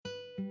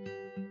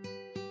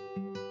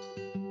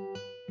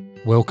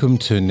Welcome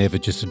to Never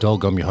Just a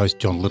Dog. I'm your host,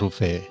 John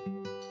Littlefair.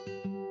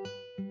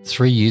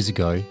 3 years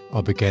ago,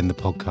 I began the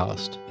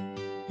podcast.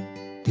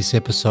 This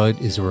episode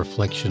is a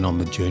reflection on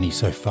the journey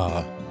so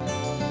far.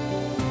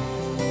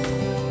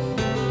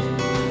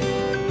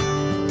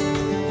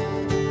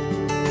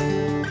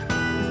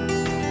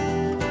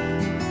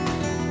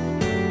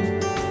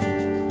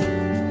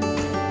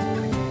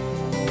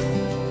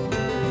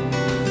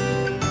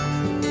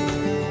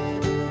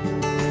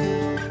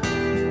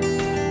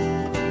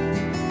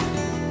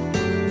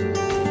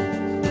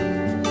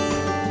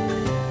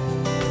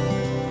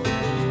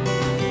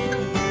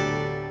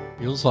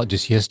 Feels like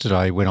just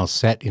yesterday when I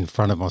sat in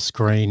front of my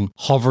screen,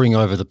 hovering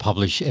over the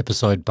publish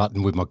episode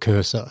button with my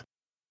cursor.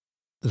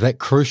 That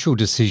crucial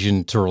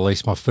decision to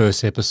release my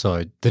first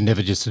episode, the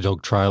Never Just a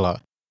Dog trailer.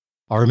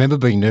 I remember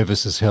being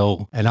nervous as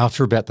hell, and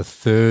after about the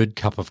third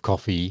cup of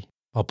coffee,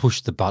 I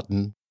pushed the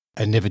button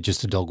and Never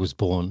Just a Dog was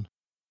born.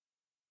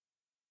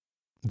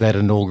 That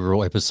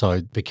inaugural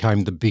episode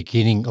became the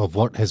beginning of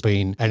what has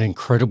been an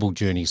incredible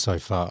journey so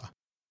far.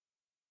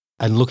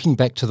 And looking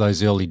back to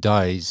those early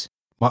days,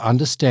 my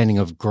understanding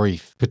of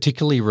grief,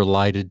 particularly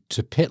related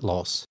to pet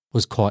loss,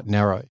 was quite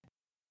narrow.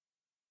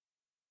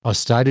 I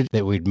stated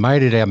that we'd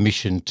made it our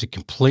mission to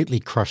completely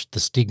crush the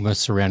stigma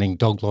surrounding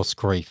dog loss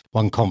grief,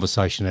 one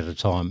conversation at a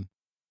time.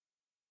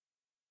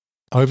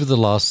 Over the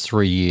last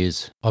 3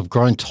 years, I've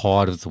grown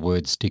tired of the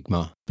word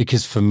stigma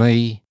because for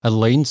me, it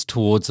leans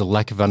towards a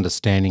lack of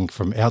understanding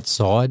from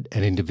outside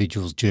an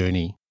individual's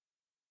journey.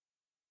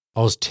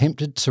 I was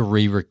tempted to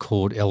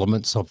re-record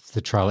elements of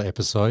the trailer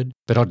episode,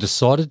 but I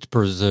decided to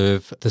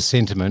preserve the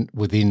sentiment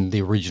within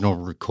the original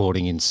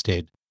recording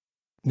instead.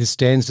 This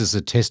stands as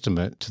a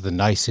testament to the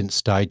nascent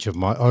stage of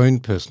my own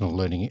personal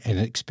learning and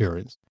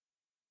experience.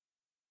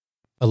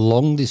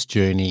 Along this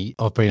journey,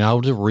 I've been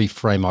able to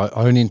reframe my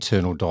own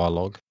internal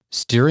dialogue,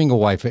 steering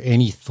away from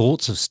any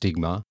thoughts of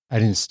stigma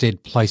and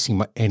instead placing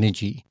my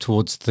energy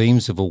towards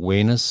themes of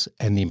awareness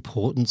and the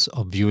importance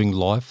of viewing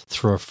life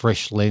through a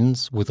fresh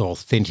lens with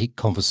authentic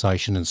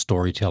conversation and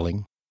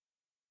storytelling.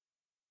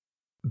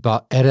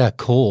 But at our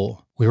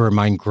core, we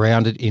remain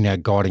grounded in our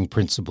guiding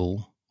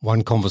principle,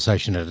 one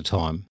conversation at a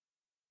time.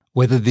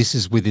 Whether this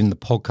is within the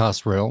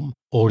podcast realm,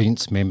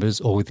 audience members,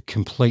 or with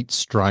complete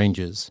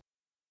strangers,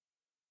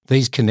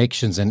 these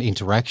connections and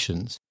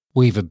interactions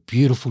weave a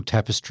beautiful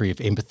tapestry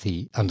of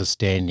empathy,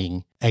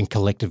 understanding, and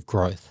collective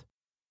growth.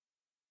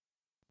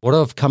 What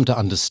I've come to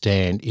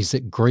understand is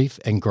that grief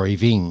and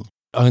grieving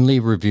only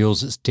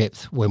reveals its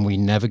depth when we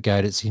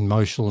navigate its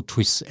emotional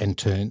twists and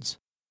turns.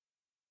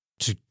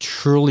 To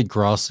truly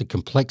grasp the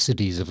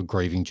complexities of a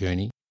grieving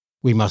journey,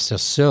 we must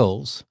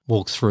ourselves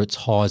walk through its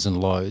highs and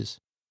lows.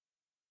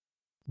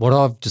 What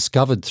I've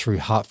discovered through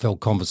heartfelt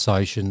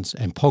conversations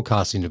and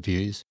podcast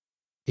interviews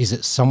is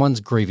that someone's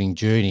grieving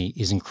journey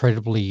is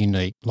incredibly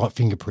unique, like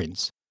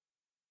fingerprints.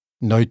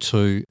 No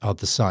two are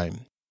the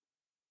same.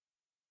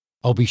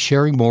 I'll be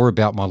sharing more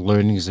about my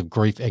learnings of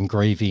grief and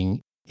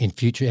grieving in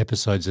future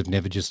episodes of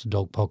Never Just a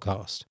Dog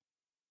podcast.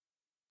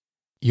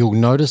 You'll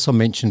notice I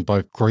mentioned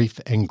both grief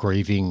and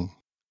grieving.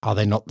 Are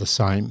they not the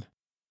same?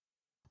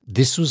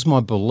 This was my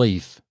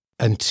belief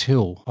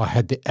until I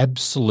had the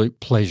absolute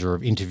pleasure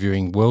of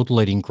interviewing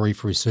world-leading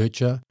grief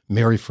researcher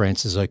Mary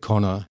Frances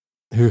O'Connor,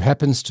 who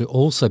happens to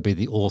also be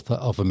the author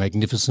of a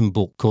magnificent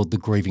book called The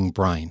Grieving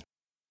Brain.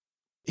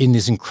 In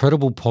this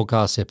incredible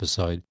podcast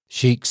episode,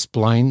 she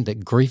explained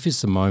that grief is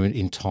the moment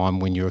in time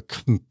when you're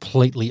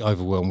completely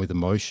overwhelmed with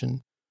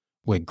emotion,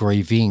 where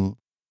grieving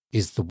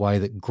is the way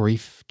that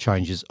grief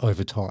changes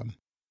over time.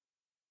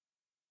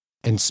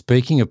 And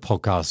speaking of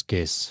podcast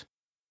guests,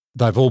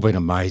 they've all been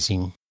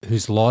amazing,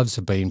 whose lives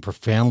have been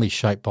profoundly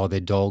shaped by their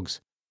dogs,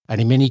 and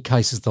in many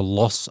cases the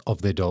loss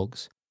of their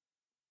dogs.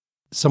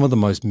 Some of the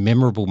most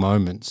memorable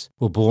moments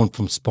were born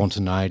from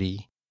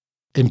spontaneity.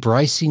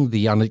 Embracing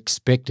the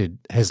unexpected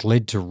has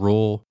led to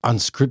raw,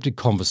 unscripted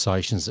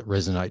conversations that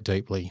resonate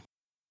deeply.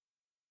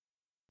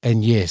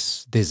 And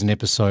yes, there's an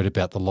episode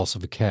about the loss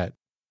of a cat,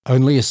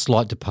 only a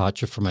slight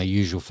departure from our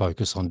usual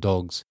focus on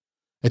dogs.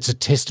 It's a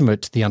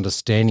testament to the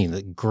understanding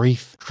that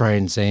grief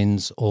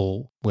transcends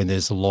all when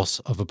there's the loss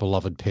of a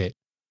beloved pet.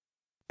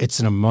 It's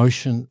an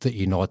emotion that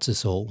unites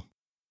us all.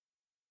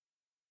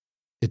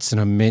 It's an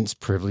immense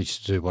privilege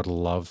to do what I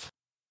love,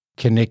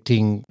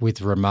 connecting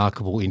with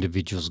remarkable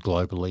individuals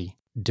globally,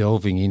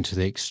 delving into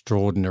their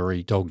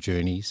extraordinary dog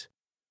journeys.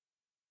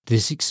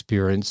 This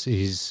experience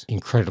is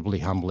incredibly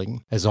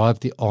humbling, as I have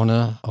the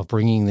honour of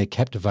bringing their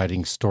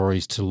captivating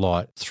stories to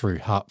light through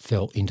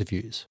heartfelt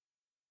interviews.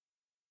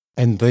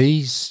 And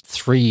these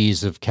 3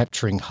 years of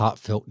capturing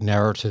heartfelt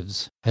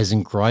narratives has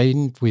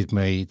ingrained with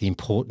me the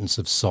importance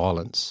of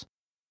silence,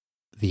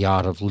 the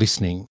art of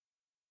listening,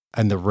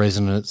 and the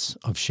resonance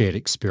of shared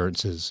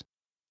experiences.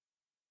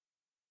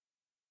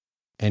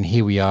 And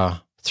here we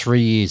are,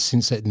 3 years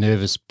since that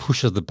nervous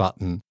push of the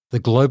button, the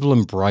global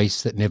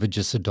embrace that Never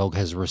Just a Dog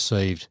has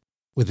received,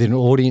 with an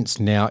audience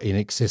now in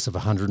excess of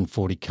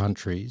 140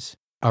 countries,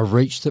 a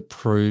reach that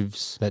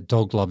proves that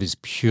dog love is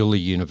purely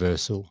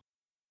universal.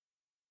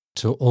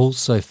 to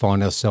also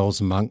find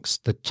ourselves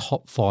amongst the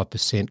top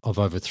 5% of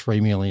over 3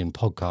 million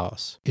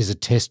podcasts is a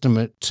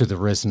testament to the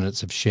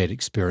resonance of shared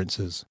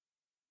experiences.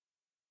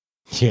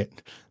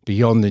 Yet,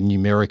 beyond the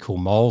numerical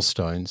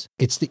milestones,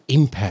 it's the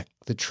impact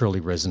that truly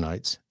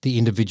resonates, the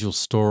individual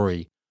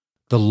story,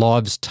 the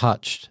lives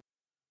touched.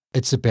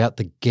 It's about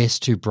the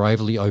guest who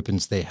bravely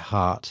opens their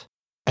heart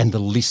and the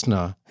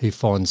listener who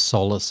finds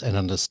solace and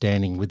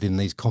understanding within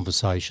these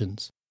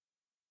conversations.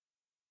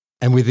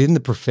 And within the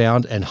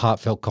profound and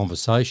heartfelt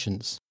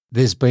conversations,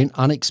 there's been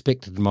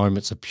unexpected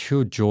moments of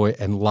pure joy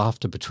and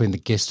laughter between the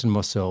guest and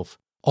myself.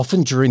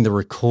 Often during the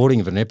recording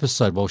of an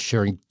episode while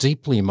sharing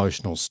deeply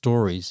emotional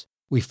stories,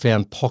 we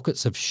found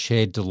pockets of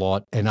shared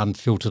delight and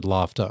unfiltered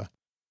laughter.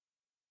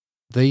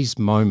 These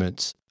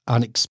moments,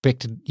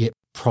 unexpected yet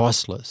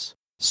priceless,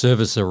 serve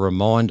as a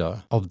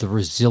reminder of the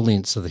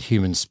resilience of the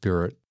human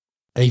spirit,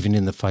 even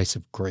in the face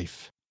of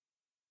grief.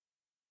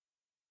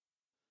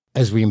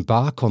 As we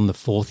embark on the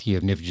 4th year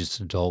of Never Just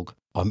a Dog,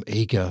 I'm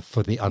eager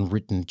for the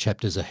unwritten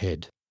chapters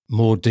ahead.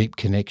 More deep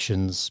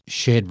connections,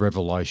 shared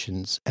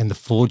revelations, and the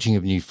forging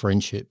of new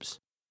friendships.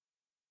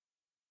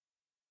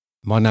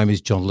 My name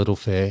is John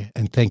Littlefair,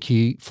 and thank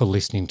you for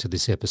listening to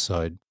this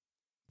episode.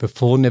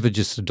 Before Never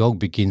Just a Dog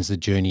begins the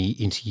journey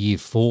into year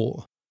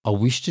 4, I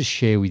wish to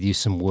share with you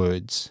some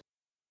words.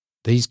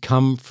 These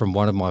come from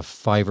one of my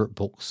favourite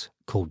books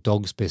called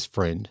Dog's Best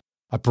Friend,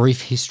 A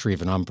Brief History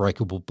of an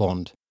Unbreakable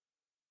Bond.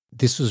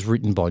 This was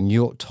written by New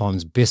York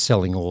Times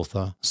best-selling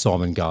author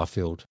Simon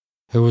Garfield,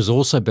 who has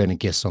also been a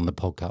guest on the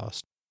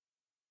podcast.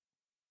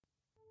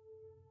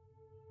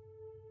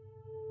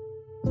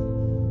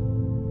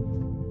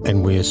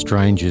 And we are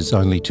strangers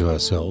only to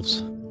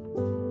ourselves.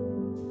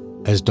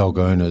 As dog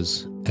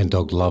owners and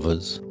dog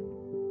lovers,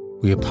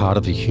 we are part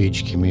of a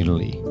huge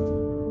community.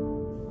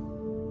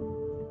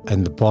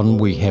 And the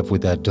bond we have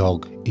with our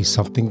dog is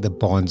something that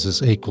binds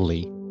us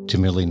equally to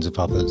millions of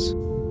others.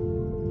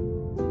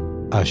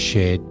 Our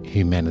shared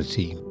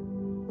humanity.